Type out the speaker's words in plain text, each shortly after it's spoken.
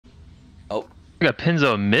We got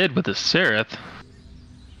Pinzo mid with the Seraph.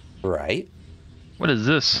 Right. What is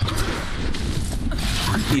this?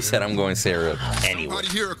 He said I'm going Seraph anyway. Somebody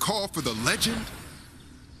hear a call for the legend?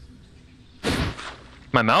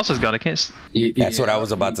 My mouse has got. I can't. That's what I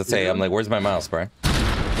was about to say. I'm like, where's my mouse, bro?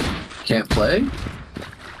 Can't play?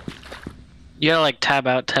 You gotta like tab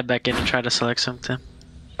out, tab back in, and try to select something.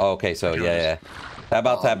 Oh, okay, so yeah. Tab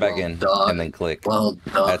out, tab back in, and then click. Well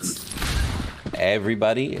done. That's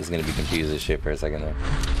everybody is gonna be confused as shit for a second there.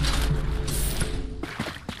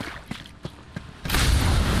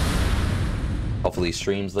 Hopefully,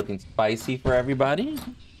 stream's looking spicy for everybody.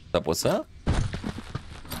 What's up? What's up?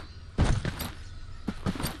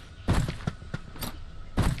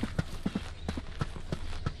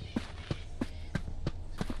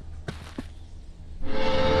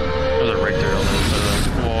 There's a Richter on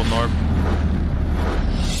the wall, Norb.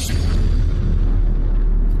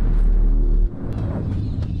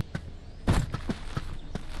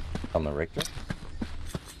 On the Richter.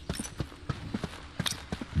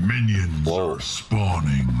 Minions are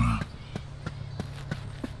spawning.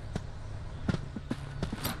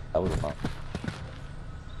 That was fun.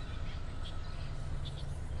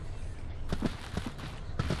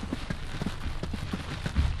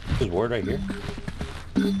 There's ward right here.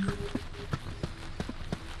 Okay.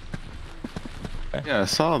 Yeah, I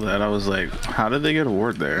saw that. I was like, how did they get a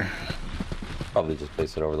ward there? Probably just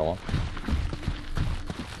place it over the wall.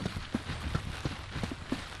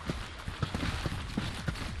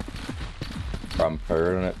 I'm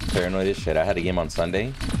paranoid as shit. I had a game on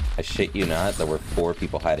Sunday. I shit you not, there were 4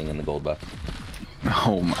 people hiding in the gold buff.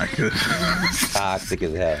 Oh my goodness. Toxic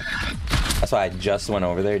as hell. That's why I just went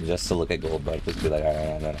over there just to look at gold buff. Just be like,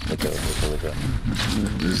 alright, no, look at.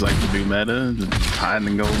 It's like the new meta, just hiding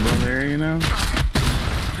in gold buff there, you know?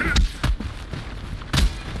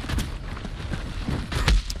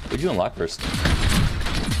 What'd you unlock first?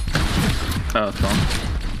 Oh, it's done.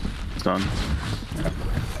 It's done.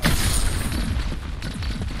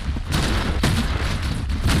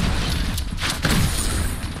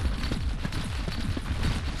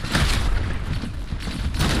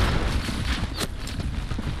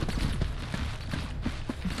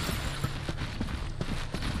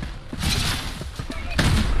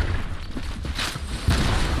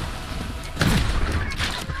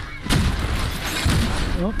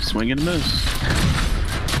 Oh, swing and miss.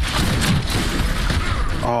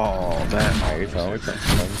 Oh, that. Alright, you're trying.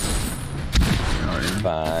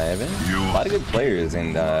 5. A lot of good players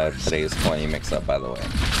in today's 20 mix-up, by the way.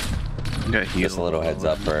 Got Just a little heads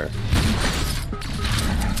up for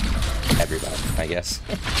everybody, I guess.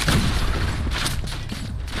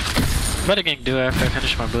 Better gank do after I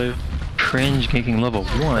finish my blue. Cringe ganking level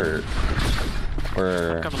 1.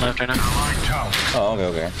 We're Coming left right now. Oh,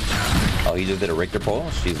 okay. Oh, he just did a Richter pull.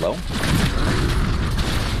 She's low.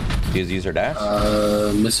 She just used her dash.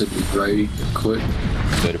 Miss it right quick.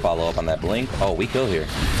 Good to follow up on that blink. Oh, we kill here.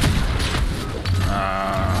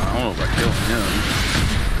 I don't know if I killed him.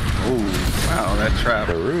 Oh, wow, that trap.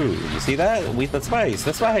 The rude. You see that? That's spice.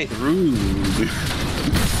 That's right. Rude.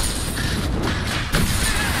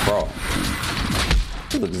 Bro.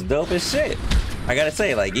 He looks dope as shit. I gotta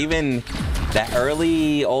say, like, even that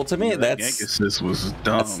early ultimate, that's This was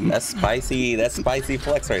dumb. That's spicy. That's spicy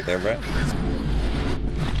flex right there, bro.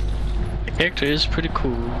 The character is pretty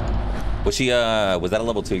cool. Was she was that a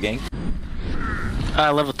level 2 gank?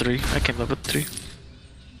 Level 3. I came level 3.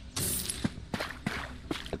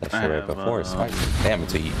 Get that shit right before spicy. Damn,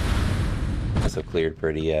 it's a that's a cleared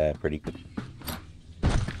pretty good.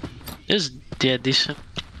 It's decent.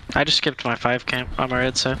 I just skipped my 5 camp on my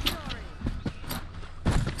red side.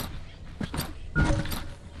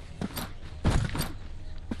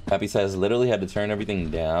 Happy says literally had to turn everything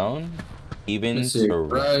down, even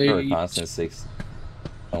for a constant 6.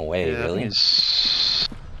 No way, Yeah, really?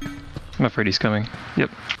 I'm afraid he's coming.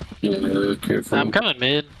 Yep. Yeah, careful. I'm coming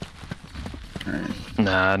mid.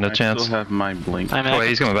 Nah, no I chance. still have my blink. Oh wait,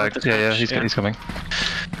 he's coming back. Yeah, he's coming.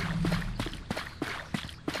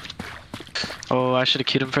 Oh, I should have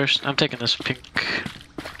queued him first. I'm taking this pink.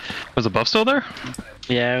 Was the buff still there?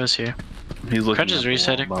 Yeah, I was here. He's looking Crunch is at the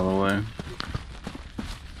resetting. wall, by the way.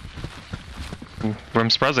 I'm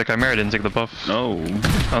surprised that Chimera didn't take the buff. No. I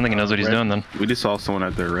don't think he knows what he's doing then. We just saw someone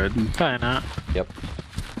at their red. Probably not. Yep.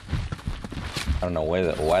 I don't know why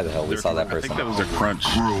the hell we saw that I person. think that was a crunch.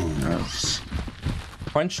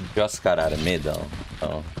 Crunch just got out of mid though.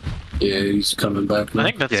 So. Yeah, he's coming back now. I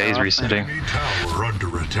think that's Yeah, he's off. resetting. Tower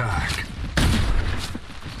under attack.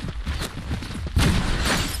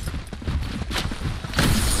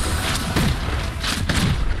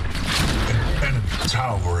 Enemy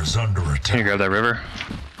tower is under attack. Can you grab that river?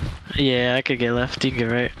 Yeah, I could get left. You can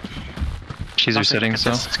get right. She's Also, resetting, you so.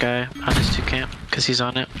 can test this guy on his 2 camp, because he's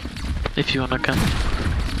on it. If you want to come.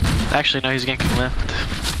 Actually, no, he's ganking left.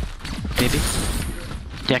 Maybe.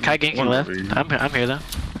 Yeah, Kai ganking left. I'm here though.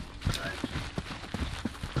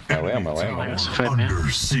 My way, on my way. Tower guess fight me. under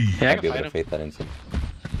siege. Yeah, I Might be can able fight to him. fake that into.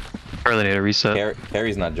 Early need a reset.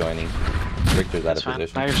 Carrie's not joining. Victor's out That's of fine.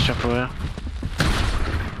 position. I can just jump away.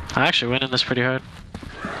 I'm actually winning this pretty hard.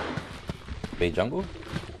 Bay jungle?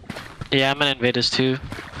 Yeah, I'm gonna invade his 2.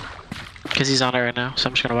 Because he's on it right now, so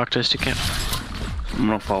I'm just gonna walk to his 2 camp. I'm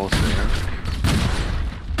gonna follow there.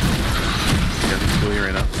 Yeah, he's doing it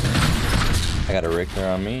right now. I got a Richter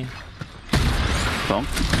on me. Bump.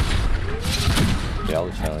 Y'all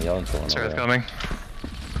chilling over Sarah's there. coming.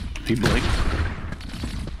 He blinked.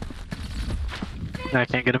 No, I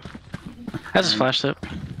can't get him. That's his flash up.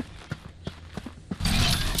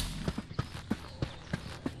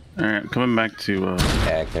 Alright, coming back to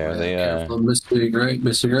Yeah, Carrie, Careful, missing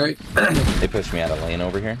right. they pushed me out of lane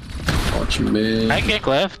over here. Watch mid. I can gank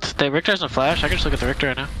left. The Richter has no flash. I can just look at the Richter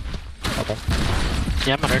right now. Okay.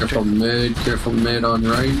 Yeah, I'm on Richter. Careful mid on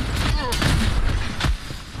right.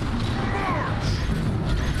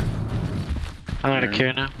 I'm gonna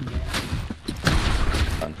cure now.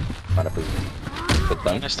 Done. Not a good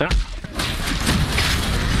done. Nice down.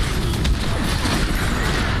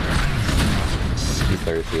 He's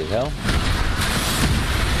thirsty as hell.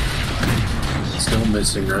 Still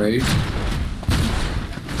missing right.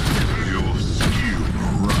 Your skill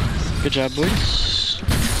rises. Good job, boys.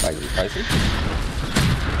 Spicy.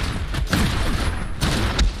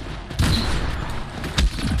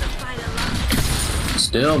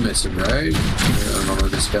 Still missing right. I don't know where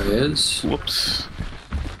this guy is. whoops.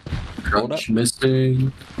 Hold Crunch up.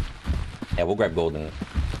 missing. Yeah, we'll grab golden.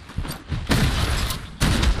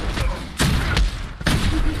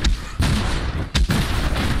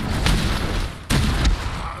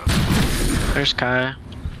 There's Kai.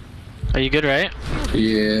 Are you good, right?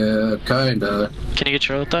 Yeah, kinda. Can you get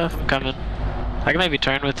your ult off? I'm coming. I can maybe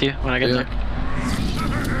turn with you when I get Yeah. there.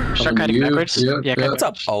 Start Coming kiting to you. backwards. Yeah, yeah. yeah. What's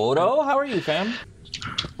up, Odo? How are you, fam?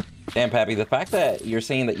 Damn, Pappy, the fact that you're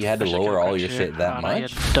saying that you had to lower all your shit that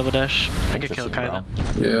much. Double dash. I could kill Interesting, Kai bro.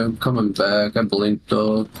 then. Yeah, I'm coming back. I blinked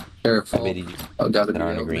though. Careful. I bet I gotta be They're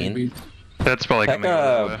on out, green. maybe. That's probably Check coming out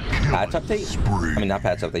of the way. patch update? I mean, not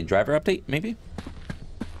patch update, driver update, maybe?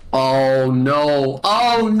 Oh no!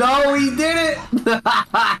 Oh no! He did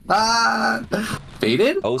it!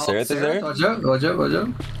 Baited? Oh, Sarah's there? Watch out! Watch out! Watch out!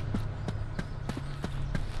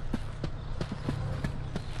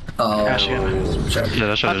 Oh, Actually, check. Yeah,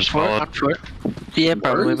 that should have just followed. Yeah,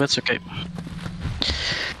 probably, Word? but it's okay.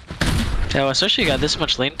 Yeah, well, especially you got this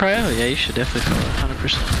much lane prio, yeah, you should definitely follow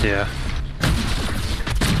 100%. Yeah.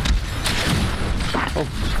 Oh,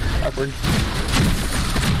 awkward.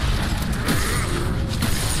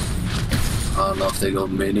 I don't know if they go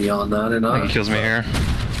mini on that or I think not. he kills me here.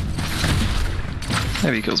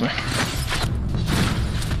 Maybe he kills me.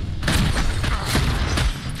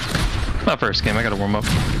 Not first game, I gotta warm up.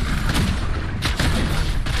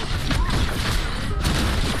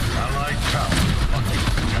 Allied tower under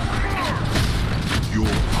attack.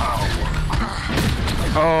 Your power.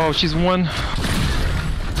 Oh, she's one.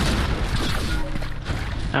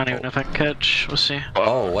 I don't even know if I can catch. We'll see.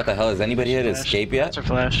 Oh, what the hell? Has anybody hit Flash. escape yet? That's her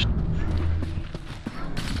flash.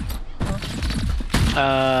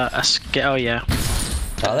 Oh yeah.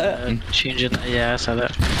 Saw that? Changing. Yeah, I saw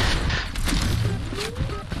that.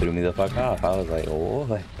 Threw me the fuck off. I was like, oh,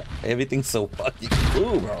 like, everything's so fucking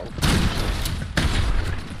cool, bro.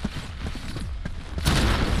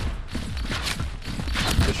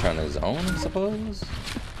 Just trying to zone, I suppose.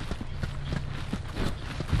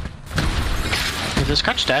 If this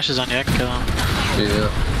crunch dashes on you, I can kill him.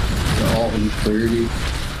 Yeah. All in 30.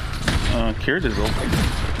 Cured is open.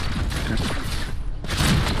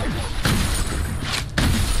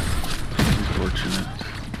 Unfortunate.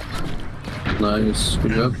 Nice.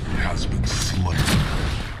 Good job. Has been slain.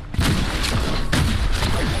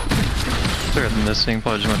 Better than this thing,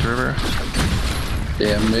 probably just went to river.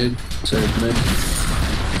 Yeah, mid. Safe mid.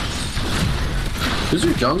 Who's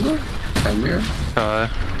your jungler? Chimera?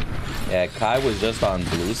 Yeah, Kai was just on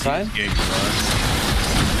blue side.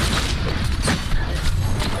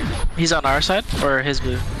 He's on our side or his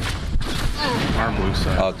blue? Our blue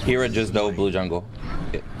side. Kira just dove blue jungle.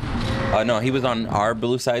 No, he was on our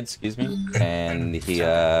blue side, excuse me, and he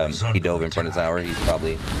dove in front of the tower. He's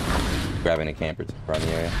probably grabbing a camper from the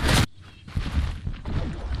area.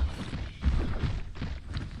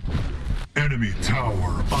 Enemy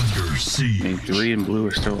tower under siege. 3 and blue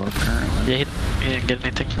are still up currently. Yeah, he didn't get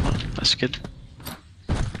anything. That's good.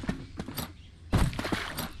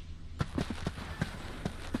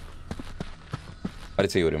 I'd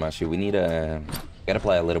say Urimashi, we need gotta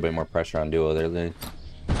apply a little bit more pressure on duo.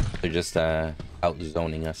 They're just out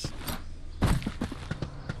zoning us.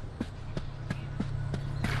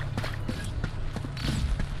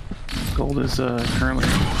 Gold is currently.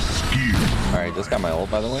 All right, just got my ult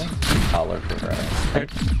by the way. Holler for her.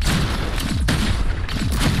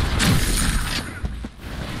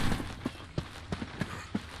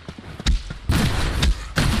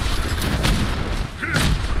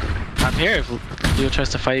 I'm here if Leo tries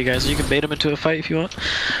to fight you guys. You can bait him into a fight if you want.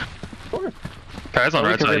 Sure. Guys on Or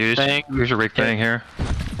we right could side, rip Fang. you should rip Fang here.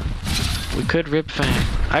 We could rip Fang.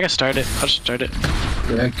 I can start it. I'll just start it.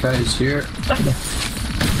 That guy's here. I'm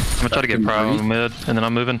gonna try to get Pro mid, and then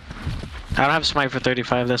I'm moving. I don't have smite for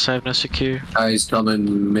 35, that's I have no secure. Guy's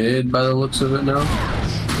coming mid by the looks of it now.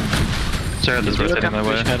 Sarah is rotating my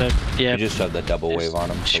way. Yeah. You just shoved that double wave on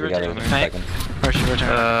him, She so we gotta rotated wait a me. second. Or she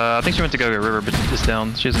returned. I think she went to go get River, but it's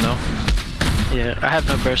down. She doesn't know. Yeah, I have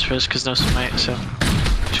no burst first because no smite, so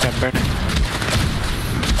she got burning.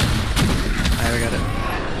 Alright, we got it.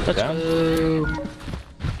 Let's Down.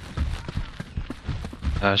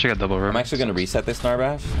 go. She got double River. I'm actually gonna reset this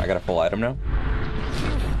Narbath. I got a full item now.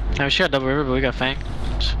 I mean, she got double river, but we got Fang.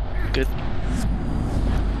 It's good.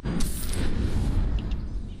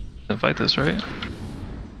 Can fight this, right?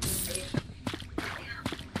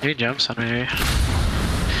 He jumps on me.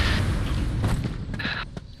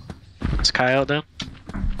 Is Kyle down?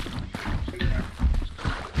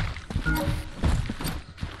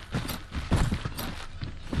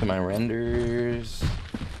 To my renders.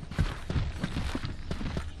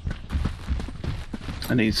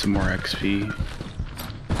 I need some more XP.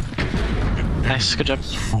 Nice, good job.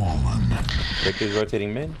 Fallen. Victor's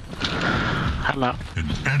rotating mid. I'm out. An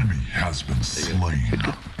enemy has been slain.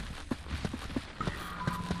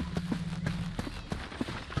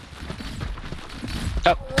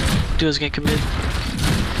 Oh, duo's gonna commit.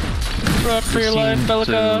 Run for your life,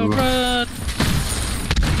 Belica, run!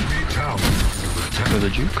 Enemy tower under attack. For the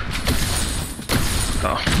juke.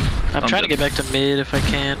 Oh. I'm trying to get back to mid if I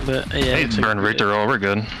can, but yeah. Hey, it's burn Richter roll, we're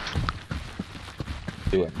good.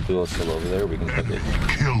 Do it. Duo's still over there. We can take it.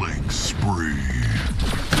 Killing spree.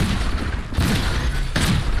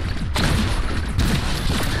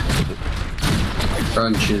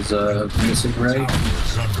 Crunch is missing right.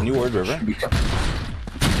 Towers under Can you ward River?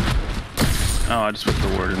 Oh, I just put the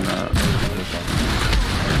word in the.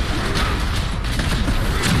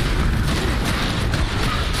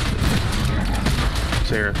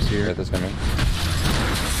 Seraph's here. Get this coming.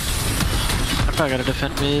 I probably gotta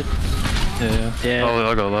defend mid. Yeah. Oh,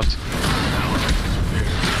 I'll go left.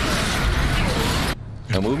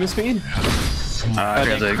 No movement speed? I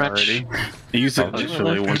think got it crunch. already. He used it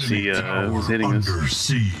literally once he was hitting us. under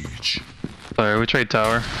siege. Sorry, we trade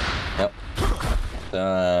tower. Yep.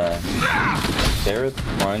 There's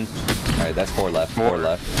one. Alright, that's 4 left. 4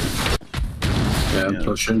 left. Yeah, I'm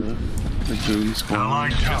pushing. The boom squad.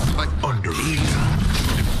 Allied tower under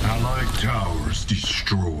attack. Allied towers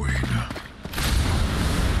destroyed.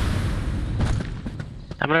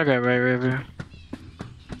 I'm gonna go right river.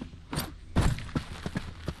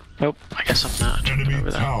 Nope, I guess I'm not. Jumping Enemy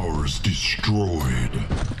over that. towers destroyed.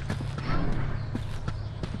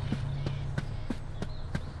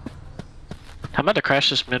 I'm about to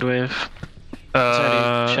crash this mid wave.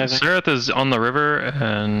 already shoving. Seraph is on the river,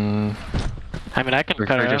 and I mean, I can we're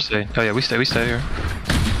cut her free to off. stay. Oh yeah, we stay here.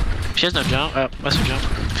 She has no jump. Oh, what's her jump?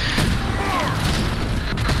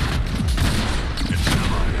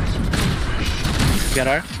 You got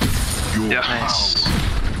her? Your Yeah. Nice.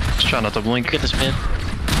 Just try not to blink. Get this mid.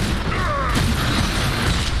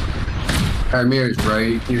 Chimere's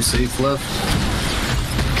right. You're safe left.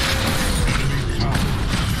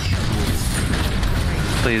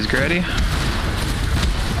 Please, Grady.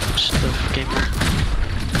 Stuff gamer.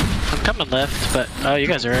 I'm coming left, but oh, you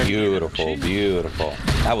guys are already. Beautiful, beautiful.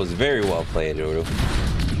 That was very well played, Dodo.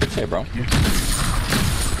 Good shit, bro.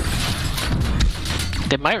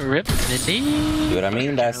 They might rip Mindy. See what I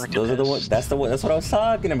mean? That's what I was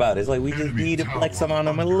talking about. It's like we just need to flex them on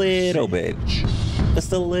them a little bit,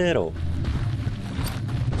 just a little.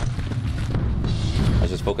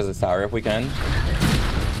 Let's just focus the tower if we can.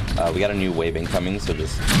 We got a new wave incoming, so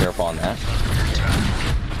just careful on that.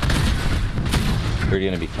 We're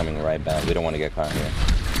gonna be coming right back. We don't want to get caught here.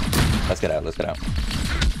 Let's get out. Let's get out.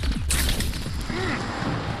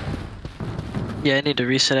 Yeah, I need to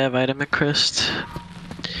reset. I have item at Crest.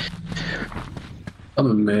 I'm a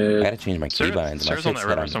I mid. gotta change my keybinds. Sarah's on that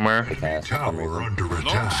river somewhere. tower under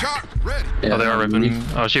attack. Yeah, Oh, they are ripping.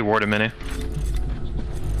 Oh, she warded mini.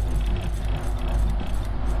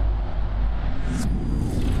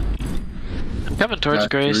 Coming towards Got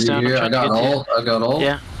Greystone. three here. I'm I trying to got get ult. I got ult. you.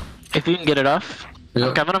 Yeah. If you can get it off.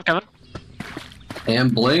 Yep. I'm coming.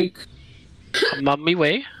 And blink. I'm on my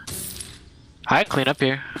way. I can clean up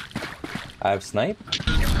here. I have snipe.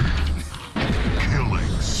 Killing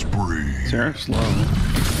spree. Sarah, slow.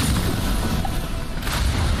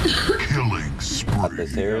 Killing Got this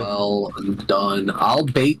spree. here. Well done. I'll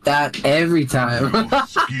bait that every time. Oh,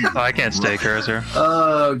 I can't stay, Cursor.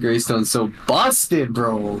 Oh, Greystone's so busted,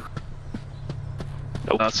 bro.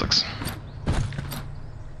 Nope. That sucks.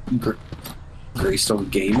 Greystone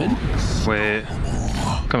gaming. Wait.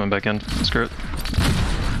 Coming back in. Screw it.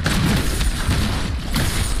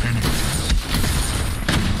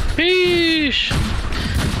 Sheesh.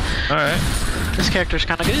 Alright. This character's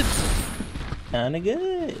kind of good. Kinda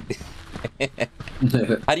good.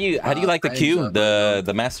 How do you like the Q,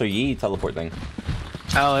 the Master Yi teleport thing?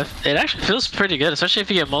 Oh, it actually feels pretty good, especially if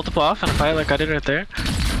you get multiple off in a fight like I did right there.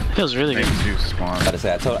 It feels really good. Makes you spawn. Gotta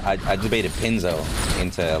say, I debated Pinzo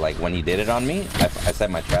into like when he did it on me. I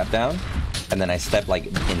set my trap down, and then I stepped like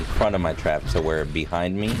in front of my trap, so where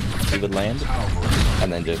behind me he would land,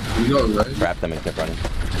 and then just trap them and kept running.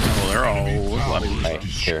 Oh, they're all bloody. Alright,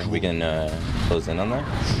 here we can close in on that.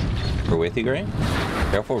 We're with you, Gray.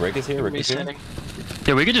 Careful, Rick is here. Rick is here. Resetting.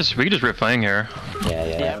 Yeah, we could just rip flank here.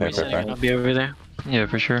 Yeah, fair. Resetting. I'll be over there. Yeah,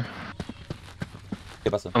 for sure.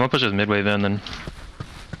 ¿Qué pasó? I'm gonna push this mid wave in then.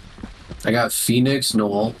 I got Phoenix, no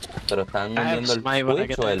ult. Pero están I have moviendo el smite when I switch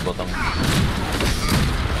get o there. el botón.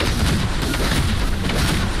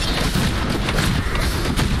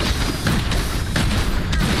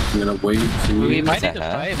 I'm gonna wait for We you. might need to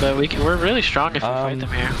fight, but we're really strong if we fight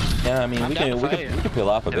them here. Yeah, I mean, we down to can peel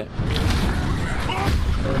off a bit.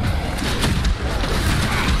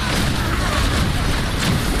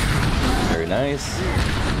 Very nice.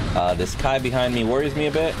 This Kai behind me worries me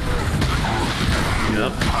a bit.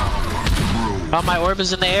 Yep. Oh, my orb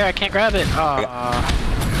is in the air. I can't grab it. I'm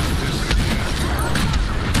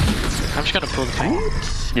just gonna pull the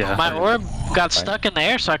fight. Yeah. My orb got stuck in the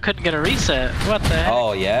air, so I couldn't get a reset. What the heck?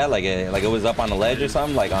 Oh yeah, like it was up on a ledge or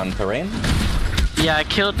something, like on terrain. Yeah, I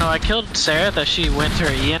killed Sarah that she went to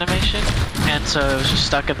her E animation, and so it was just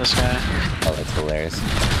stuck in the sky. Oh, that's hilarious.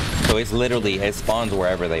 So it's literally, it spawns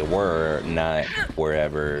wherever they were, not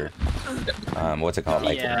wherever, what's it called,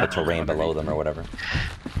 like Yeah. the terrain below them or whatever.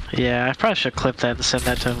 Yeah, I probably should clip that and send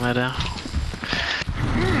that to him right now.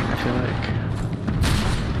 I feel like.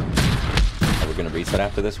 Are we gonna reset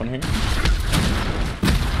after this one here?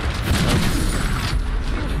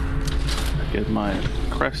 Get my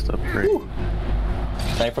crest upgrade.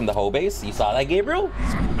 Snipe from the whole base. You saw that, Gabriel?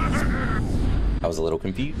 I was a little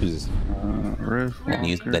confused.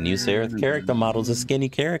 The new Seraph character model's a skinny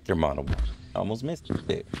character model. Almost missed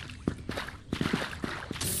it.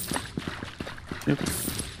 Yep.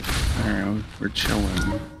 Alright, we're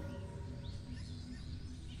chilling.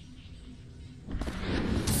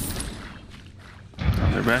 Oh,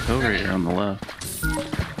 they're back over here on the left.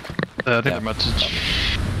 I think they're much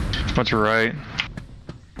right.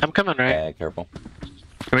 I'm coming right. Yeah, careful.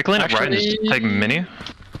 Can we clean up right and just Actually- take mini?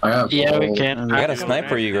 I have Yeah, we ult. can. I got a snipe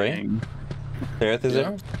for you, Gray. Seraph is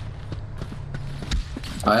there?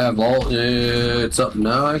 I have ult. It's up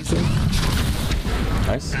now, actually.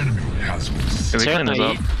 Nice. Enemy has been Can we clean this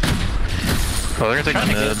up? Oh, they're gonna take Trying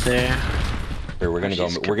the to mid. get there. Here, we're gonna go.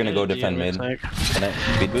 She's We're gonna go defend committed, mid. yeah, looks Can I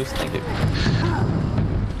speed boost? Thank you.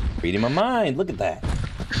 Reading my mind. Look at that.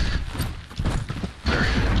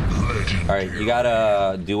 legendary. All right, you got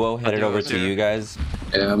a duo headed duo, over to yeah. you guys.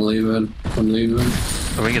 Yeah, I'm leaving. I'm leaving.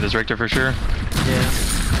 Oh, we can get this Richter for sure. Yeah.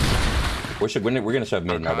 We're gonna shove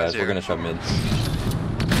mid, my guys. We're gonna shove mid.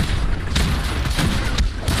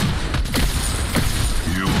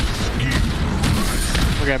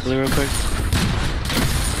 We got blue real quick.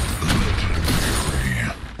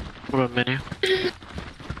 What about menu?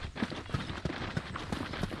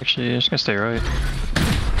 Actually, I'm just gonna stay right.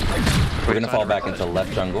 We're gonna fall back into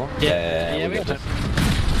left jungle. Yeah, we we got got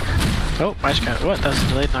this. Oh, I just got what? That was a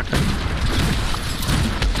delayed knockdown.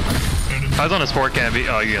 I was on a sport can't be.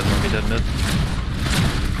 Oh, you guys want me dead mid?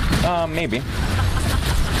 Maybe.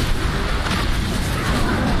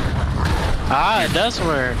 Ah, it does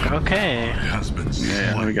work. Okay. Has been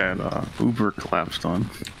Yeah, we got Uber collapsed on.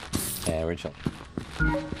 Yeah, we're chilling.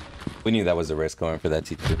 We knew that was a risk going for that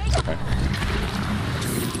T2. Okay.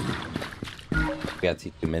 We got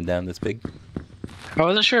T2 mid down this big. I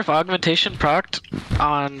wasn't sure if augmentation procced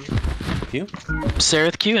on Q.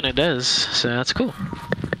 Seraph Q, and it does, so that's cool.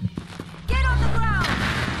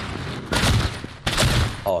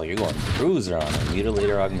 Oh, you're going cruiser on a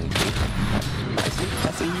mutilator augmentation. I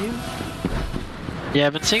see you. Yeah,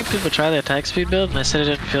 I've been seeing people try the attack speed build, and they said it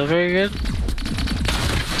didn't feel very good.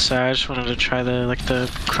 So I just wanted to try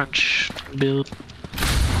the crunch build.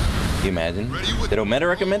 Can you imagine? Did Omega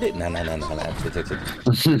recommend it? No.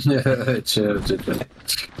 Chill.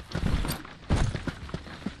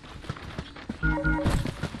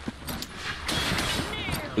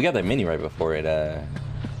 We got that mini right before it,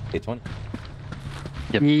 hit 20.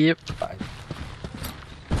 Yep. Bye.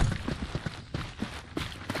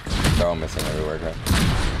 They're all missing everywhere, right?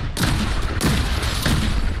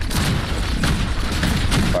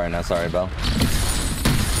 Sorry, not sorry, Bell.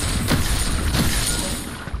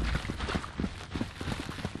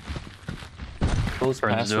 Close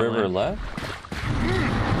past river left?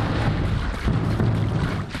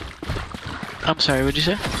 I'm sorry, what'd you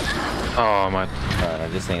say? Oh my.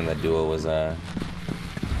 I'm just saying that duo was,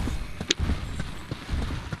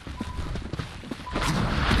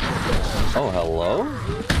 Oh, hello?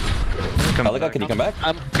 Pelica, can you come back?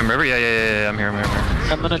 Come over? Yeah, I'm here.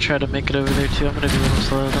 I'm gonna try to make it over there too. I'm gonna do a little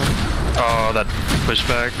slow though. Oh, that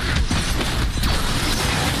pushback.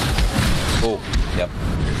 Oh, yep.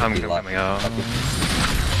 I'm He coming out.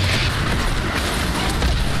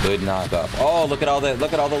 Good knock up. Oh, look at all the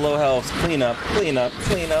low healths. Clean up.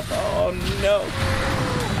 Oh no.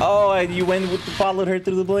 Oh, and you went with followed her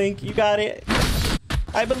through the blink. You got it.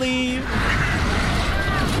 I believe.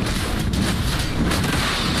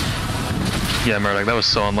 Yeah, Murdock, that was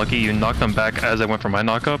so unlucky. You knocked them back as I went for my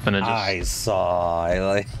knock up, and it just. I saw.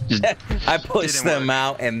 I pushed them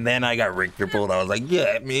out, and then I got Richter pulled. I was like,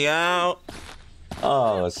 get me out.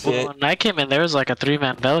 Oh shit. Well, when I came in, there was like a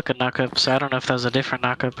 3-man Bellica knockup, so I don't know if that was a different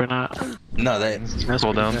knockup or not. No, That's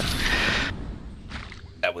Pull down.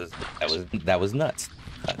 that was nuts.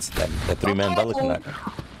 That's that 3-man Bellica knockup.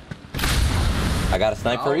 I got a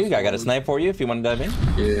snipe for you. I got a snipe for you if you want to dive in.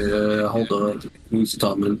 Yeah, hold on. He's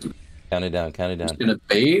coming. Count it down. I'm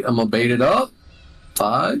gonna bait it up.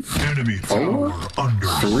 5, Enemy 4, tower under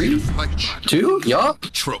 3, 2, yup.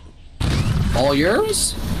 trouble. All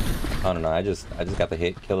yours? I don't know. I just got the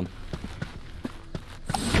hit. Killed him.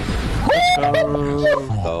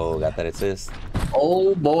 Oh, got that assist.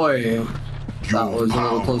 Oh boy. That was a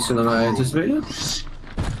little closer than I anticipated.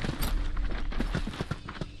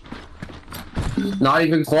 Not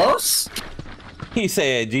even close? He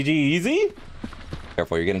said, GG easy.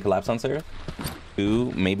 Careful, you're getting collapsed on Sarah.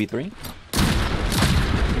 2, maybe 3.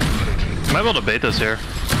 Might be able to bait this here.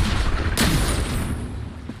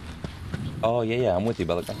 Oh, yeah, I'm with you,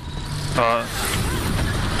 Bellica.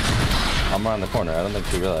 I'm around the corner. I don't think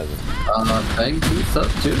she realizes. Thank you,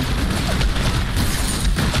 up too.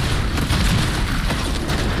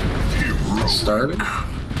 Started.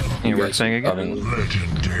 You were saying again?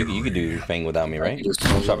 You could do Fang without me, right? Just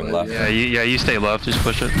Shoving left. Yeah, you stay left. Just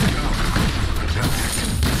push it.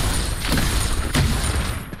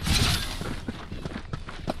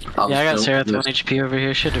 Yeah, I got Sarah with 1 HP over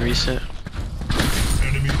here. Should have reset.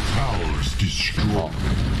 Enemy towers destroyed.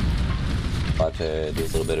 About to do a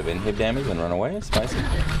little bit of inhib damage and run away. Spicy.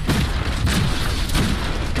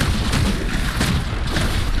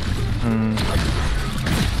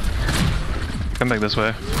 Come back this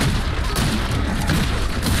way.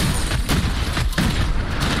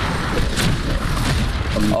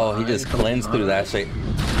 Oh, he just cleansed through that shit.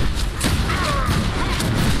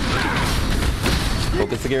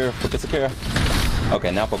 Focus Akira.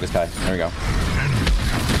 Okay, now focus Kai. There we go.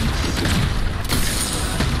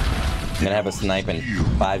 I'm gonna have a snipe in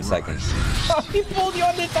 5 seconds. Oh, he pulled you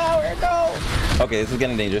on the tower, no! Okay, this is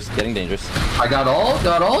getting dangerous, I got all?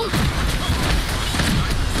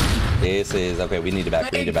 This is, okay, we need it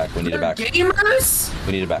back. Gamers?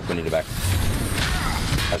 We need it back.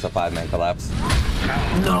 That's a 5-man collapse.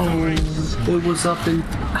 No, it was up in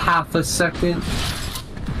half a second.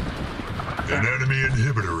 An enemy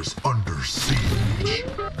inhibitor is under siege.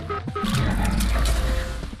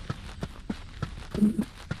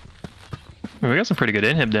 We got some pretty good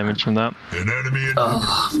inhib damage from that. An enemy inhibitor.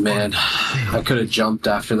 Oh man, I could have jumped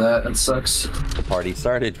after that. That sucks. The party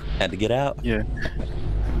started, had to get out. Yeah.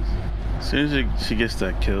 As soon as she gets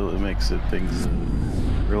that kill, it makes things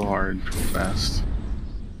real hard, real fast.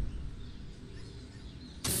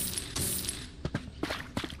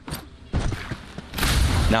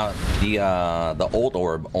 Now, the old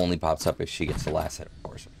orb only pops up if she gets the last hit, of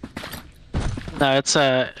course. No, it's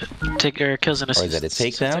take her kills and Or assists. is it a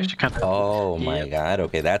takedown? Oh my god,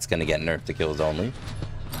 okay, that's gonna get nerfed to kills only.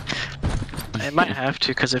 It might have to,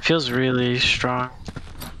 because it feels really strong.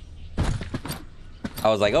 I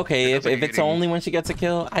was like, okay, if it's only when she gets a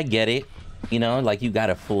kill, I get it. You know, like, you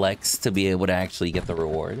gotta flex to be able to actually get the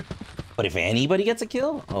reward. But if anybody gets a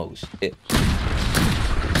kill, oh shit.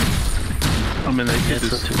 I mean, they could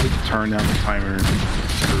just turn down the timer.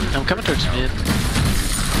 I'm coming towards mid.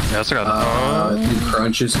 Yeah, I still got. I think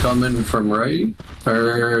Crunch is coming from right.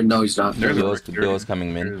 Or no, he's not. Bill's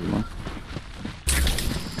coming mid.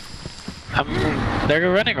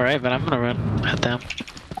 They're running right, but I'm gonna run at them.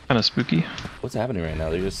 Kind of spooky. What's happening right now?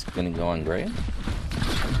 They're just gonna go on gray?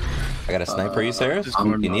 I got a snipe for you, Sarah.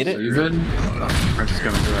 You need it? Crunch is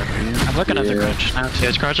coming directly in. I'm looking at the crunch now. Yeah,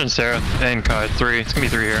 it's Crunch and Sarah and Kai. 3. It's gonna be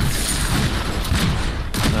 3 here.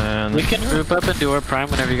 And We can group up and do our prime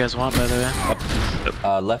whenever you guys want, by the way.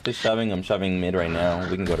 Left is shoving. I'm shoving mid right now.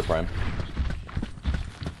 We can go to prime.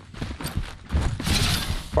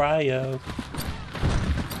 Cryo.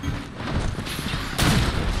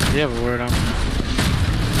 You have a word on.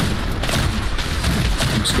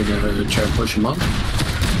 I'm just gonna try to push him up.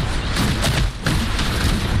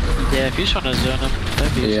 Yeah, if you just want to zone him,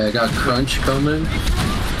 that'd be. Yeah, I got Crunch coming.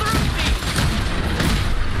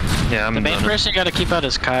 yeah, I'm The main done. person you gotta keep out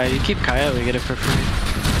is Kai. You keep Kai out, we get it for free.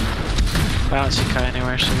 I don't see Kai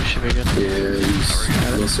anywhere, so we should be good. Yeah, he's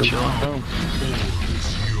listen.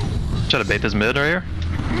 Try to bait this mid right here.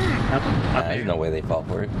 There's no way they fall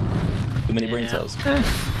for it. Too many brain cells.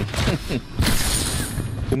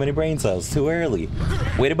 Too many brain cells. Too early.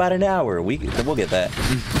 Wait about an hour. We'll get that.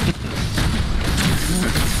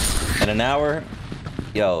 In an hour,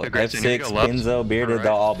 yo, F6, Pinzo, Bearded,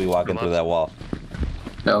 they'll all be walking through that wall.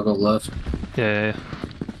 Yeah, I'll go left. Yeah.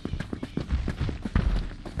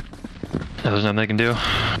 There's nothing they can do.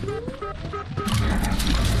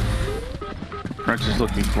 Crunch is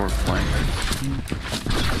looking for a flank.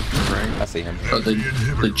 Right. I see him. But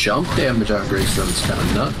the jump damage on Greystone is kind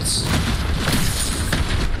of nuts.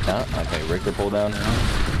 Okay, Richter pull down.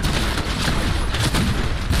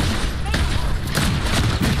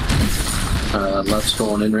 Left's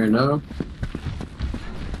going in right now.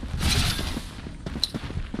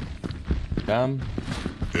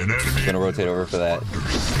 Gonna rotate over for that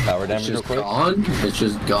power damage real quick. Gone. It's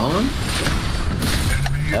just gone.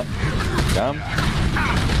 Yep.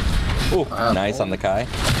 Ooh, nice on the Kai.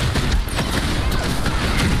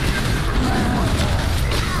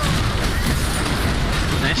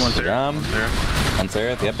 Nice. On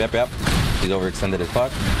Seraph. Yep. He's overextended as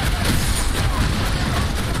fuck.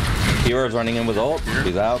 Hero's running in with ult.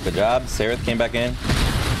 He's out. Good job. Seraph came back in.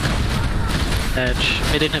 Edge.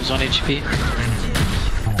 Mid in his 1 HP.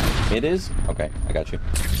 It is? Okay, I got you.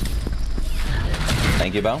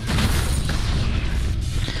 Thank you, Bell.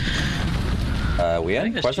 We I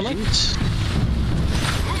think had that's question mark? GG's.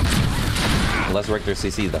 Unless Richter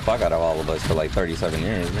CC'd the fuck out of all of us for like 37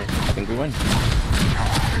 years, I think we win.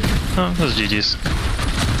 Oh, those GG's.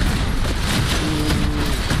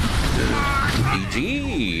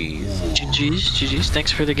 GG's.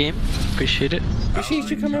 Thanks for the game. Appreciate it. Appreciate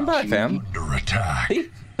you coming by, fam. Under attack. Hey,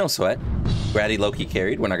 no sweat. Grady Loki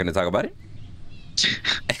carried. We're not going to talk about it.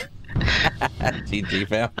 GG,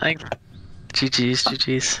 fam.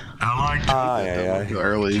 GG's. Allied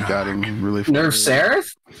Early got him really far. Nerf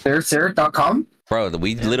Seraph? NerfSeraph.com? Bro,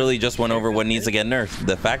 we literally just went over what needs to get nerfed.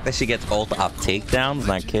 The fact that she gets ult off takedowns,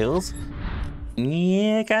 not kills.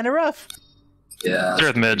 Yeah, kind of rough. Yeah.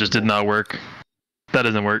 Earth mid just did not work. That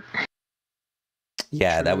doesn't work.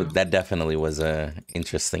 Yeah, that definitely was a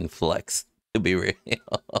interesting flex, to be real.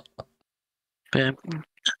 But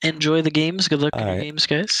enjoy the games. Good luck in your right. games,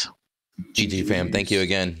 guys. GG, fam. Thank you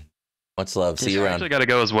again. Much love. See you I around. actually gotta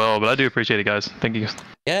go as well, but I do appreciate it, guys. Thank you.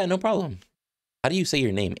 Yeah, no problem. How do you say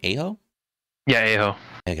your name? Aho? Yeah, Aho.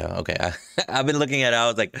 There you go. Okay. I've been looking at it. I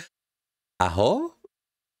was like, Aho?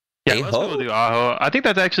 Yeah, most people do Aho. I think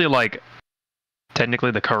that's actually like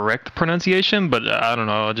technically the correct pronunciation, but I don't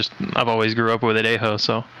know. I've always grew up with it, Aho.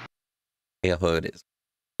 So Aho it is.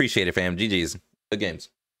 Appreciate it, fam. GG's. Good games.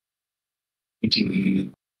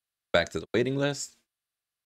 Back to the waiting list.